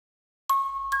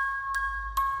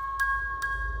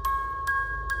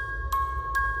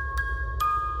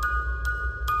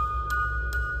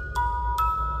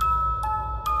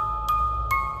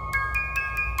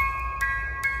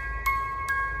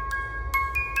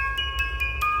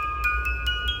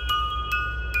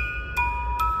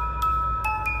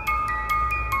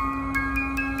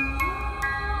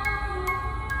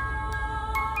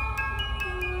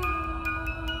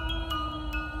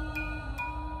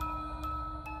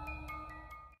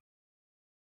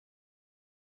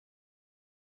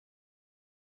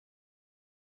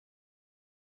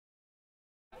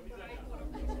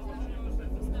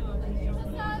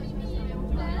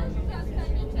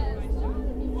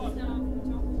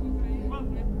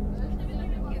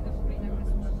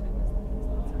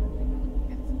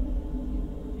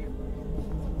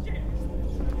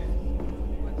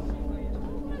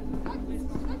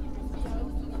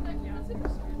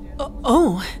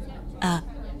Oh,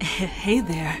 hey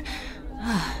there.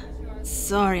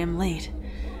 Sorry I'm late.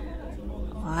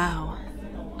 Wow.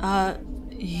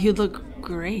 You look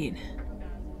great.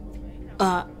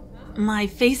 My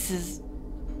face is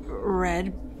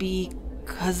red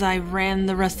because I ran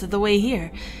the rest of the way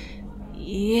here.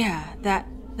 Yeah,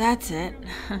 that's it.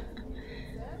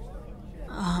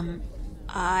 I'm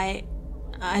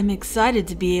excited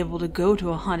to be able to go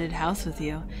to a haunted house with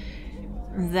you.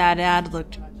 That ad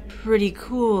looked pretty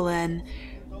cool, and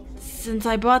since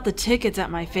I bought the tickets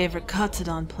at my favorite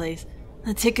katsuki place,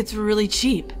 the tickets were really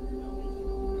cheap.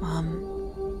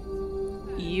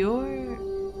 You're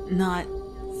not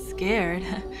scared,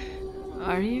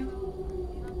 are you?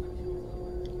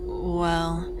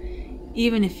 Well,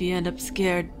 even if you end up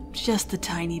scared just a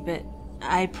tiny bit,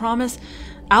 I promise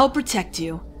I'll protect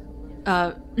you.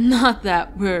 Not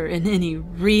that we're in any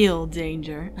real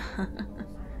danger.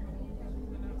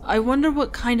 I wonder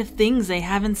what kind of things they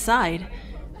have inside.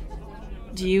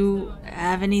 Do you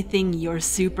have anything you're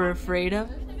super afraid of?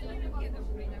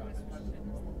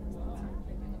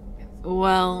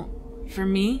 Well, for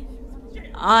me,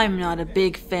 I'm not a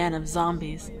big fan of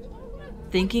zombies.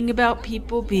 Thinking about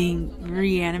people being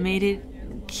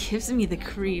reanimated gives me the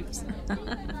creeps.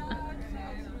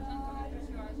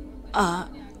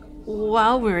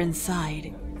 While we're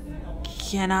inside,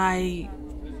 can I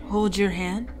hold your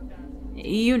hand?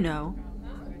 You know,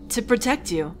 to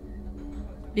protect you.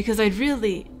 Because I'd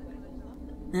really...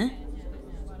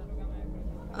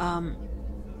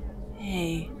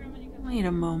 Hey, wait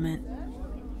a moment.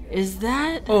 Is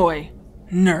that... Oi,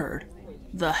 nerd.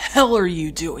 The hell are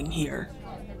you doing here?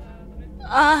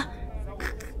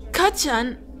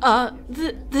 Kachan,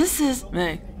 this is...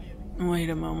 Hey, wait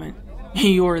a moment.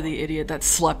 You're the idiot that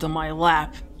slept on my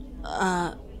lap.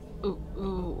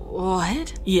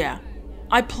 What? Yeah.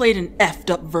 I played an effed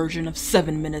up version of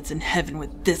 7 Minutes in Heaven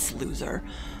with this loser.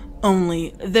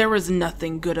 Only, there was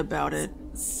nothing good about it.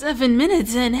 7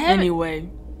 minutes in heaven? Anyway,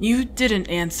 you didn't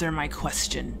answer my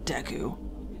question, Deku.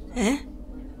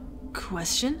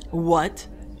 Question? What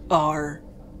are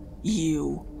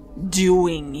you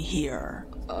doing here?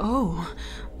 Oh,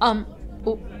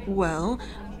 well,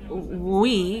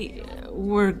 we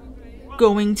were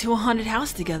going to a haunted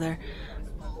house together.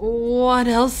 What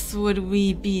else would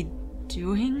we be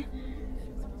doing?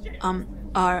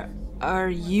 Are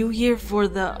you here for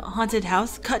the haunted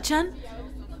house, Kachan?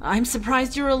 I'm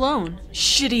surprised you're alone.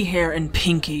 Shitty Hair and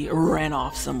Pinky ran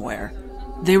off somewhere.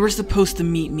 They were supposed to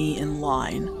meet me in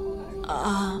line.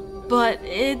 But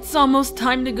it's almost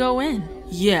time to go in.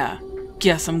 Yeah,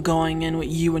 guess I'm going in with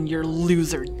you and your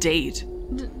loser date.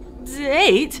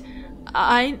 Date?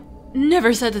 I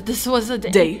never said that this was a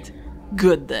Date?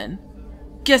 Good then.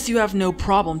 Guess you have no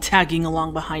problem tagging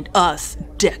along behind us,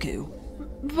 Deku.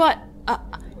 But,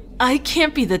 I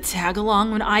can't be the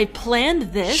tag-along when I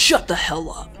planned this. Shut the hell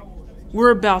up.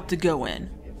 We're about to go in.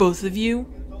 Both of you,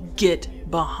 get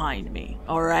behind me,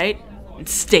 alright? And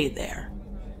stay there.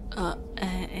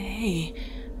 Hey,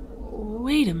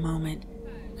 wait a moment.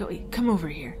 Come over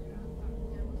here.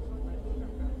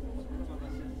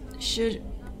 Should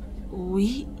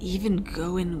we even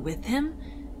go in with him?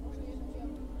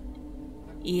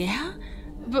 Yeah?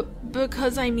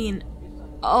 Because, I mean,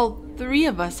 all three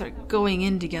of us are going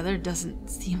in together doesn't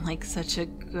seem like such a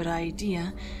good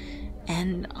idea.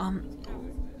 And,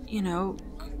 you know,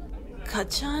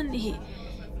 Kachan,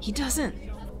 he doesn't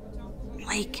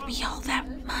like me all that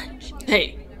much.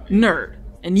 Hey, nerd,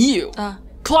 and you,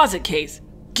 closet case,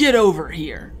 get over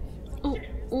here.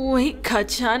 Wait,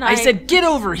 Kachan, I said get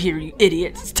over here, you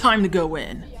idiot. It's time to go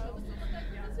in.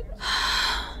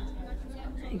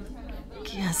 I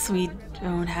guess we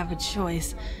don't have a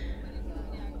choice.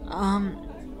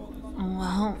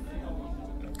 Well,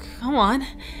 come on.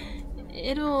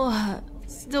 It'll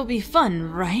still be fun,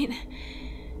 right?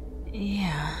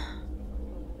 Yeah.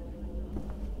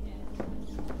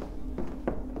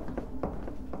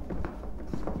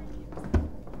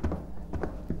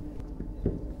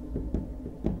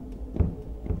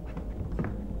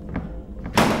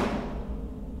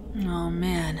 Oh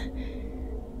man.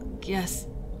 Guess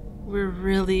we're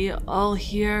really all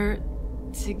here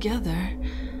together.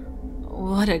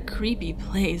 What a creepy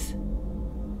place.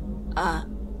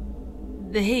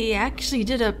 They actually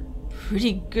did a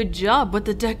pretty good job with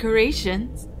the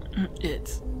decorations.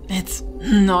 It's It's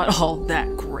not all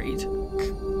that great.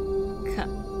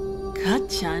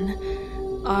 Ka-chan,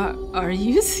 are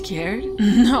you scared?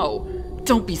 No,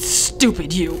 don't be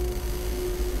stupid, you.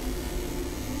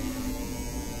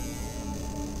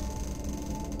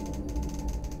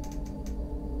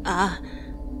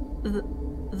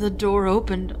 The door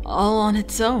opened all on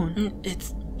its own.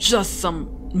 It's just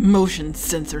some motion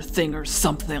sensor thing or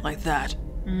something like that.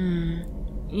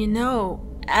 You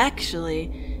know,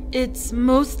 actually, it's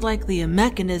most likely a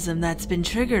mechanism that's been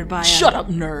triggered by Shut up,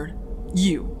 nerd.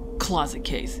 You, closet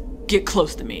case, get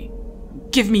close to me.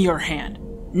 Give me your hand.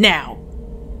 Now.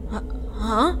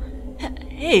 Huh?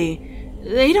 Hey,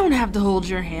 they don't have to hold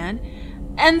your hand.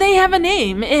 And they have a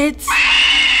name. It's...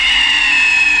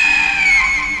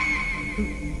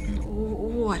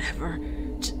 Whatever.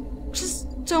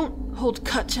 Just don't hold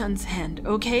Ka-chan's hand,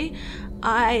 okay?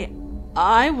 I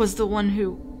was the one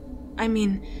who...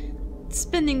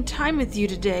 spending time with you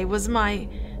today was my...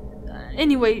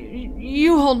 Anyway,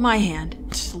 you hold my hand.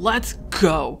 Let's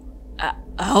go.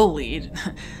 I'll lead.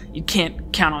 You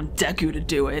can't count on Deku to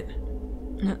do it.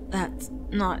 That's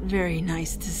not very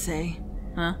nice to say.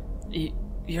 Huh?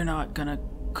 You're not gonna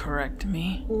correct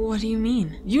me? What do you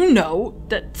mean? You know,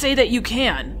 say that you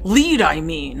can. Lead, I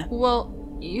mean.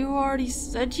 Well, you already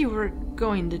said you were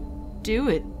going to do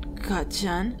it,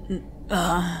 Ka-chan.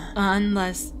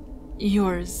 Unless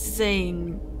you're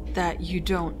saying that you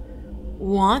don't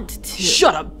want to.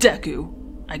 Shut up, Deku.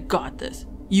 I got this.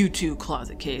 You too,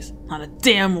 closet case. Not a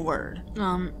damn word.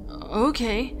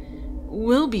 Okay.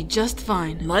 We'll be just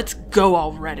fine. Let's go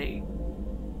already.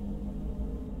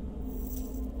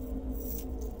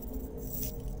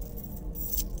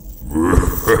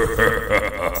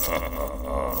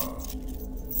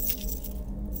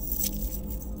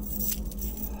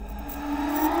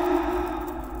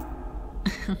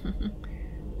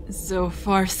 So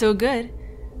far, so good.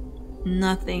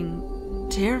 Nothing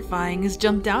terrifying has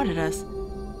jumped out at us.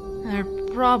 They're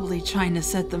probably trying to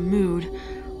set the mood.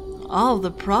 All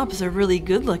the props are really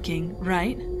good looking,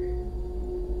 right?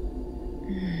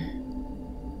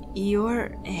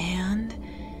 Your hand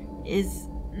is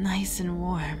nice and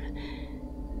warm.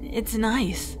 It's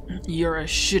nice. You're a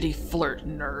shitty flirt,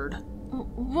 nerd.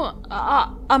 What?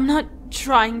 I'm not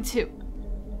trying to...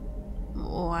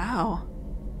 Wow.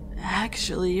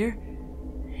 Actually, your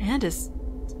hand is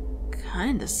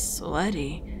kinda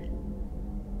sweaty.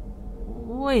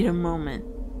 Wait a moment.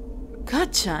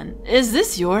 Ka-chan, is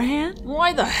this your hand?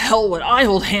 Why the hell would I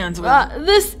hold hands with...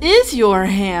 This is your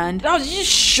hand. Now just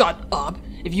shut up.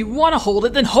 If you want to hold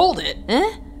it, then hold it.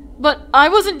 Eh? But I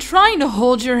wasn't trying to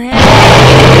hold your hand.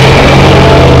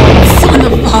 Son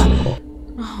of a...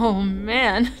 Oh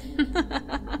man.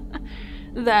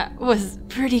 That was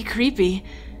pretty creepy.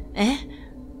 Eh?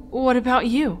 What about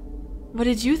you? What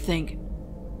did you think?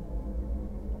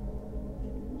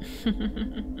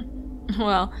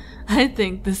 Well, I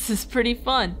think this is pretty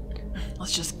fun.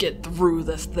 Let's just get through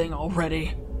this thing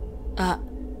already.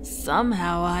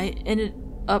 Somehow I ended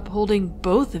up holding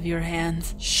both of your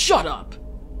hands. Shut up!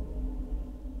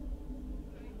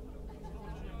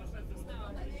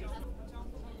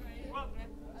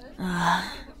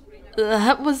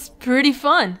 That was pretty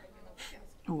fun.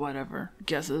 Whatever,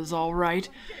 guess it was alright.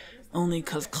 Only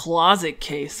 'cause Closet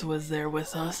Case was there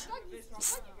with us.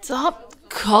 Stop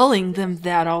calling them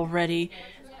that already.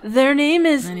 Their name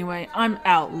is... Anyway, I'm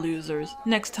out, losers.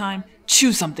 Next time,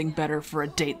 choose something better for a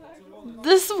date.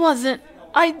 This wasn't...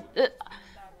 I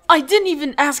didn't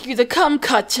even ask you to come,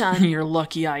 Ka-chan. You're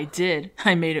lucky I did.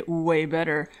 I made it way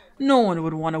better. No one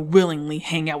would want to willingly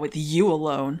hang out with you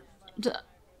alone.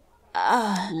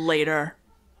 Later.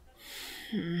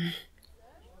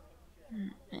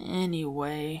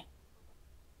 Anyway...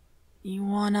 You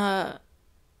wanna...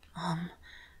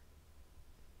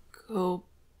 go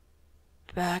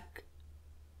back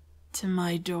to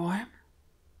my dorm?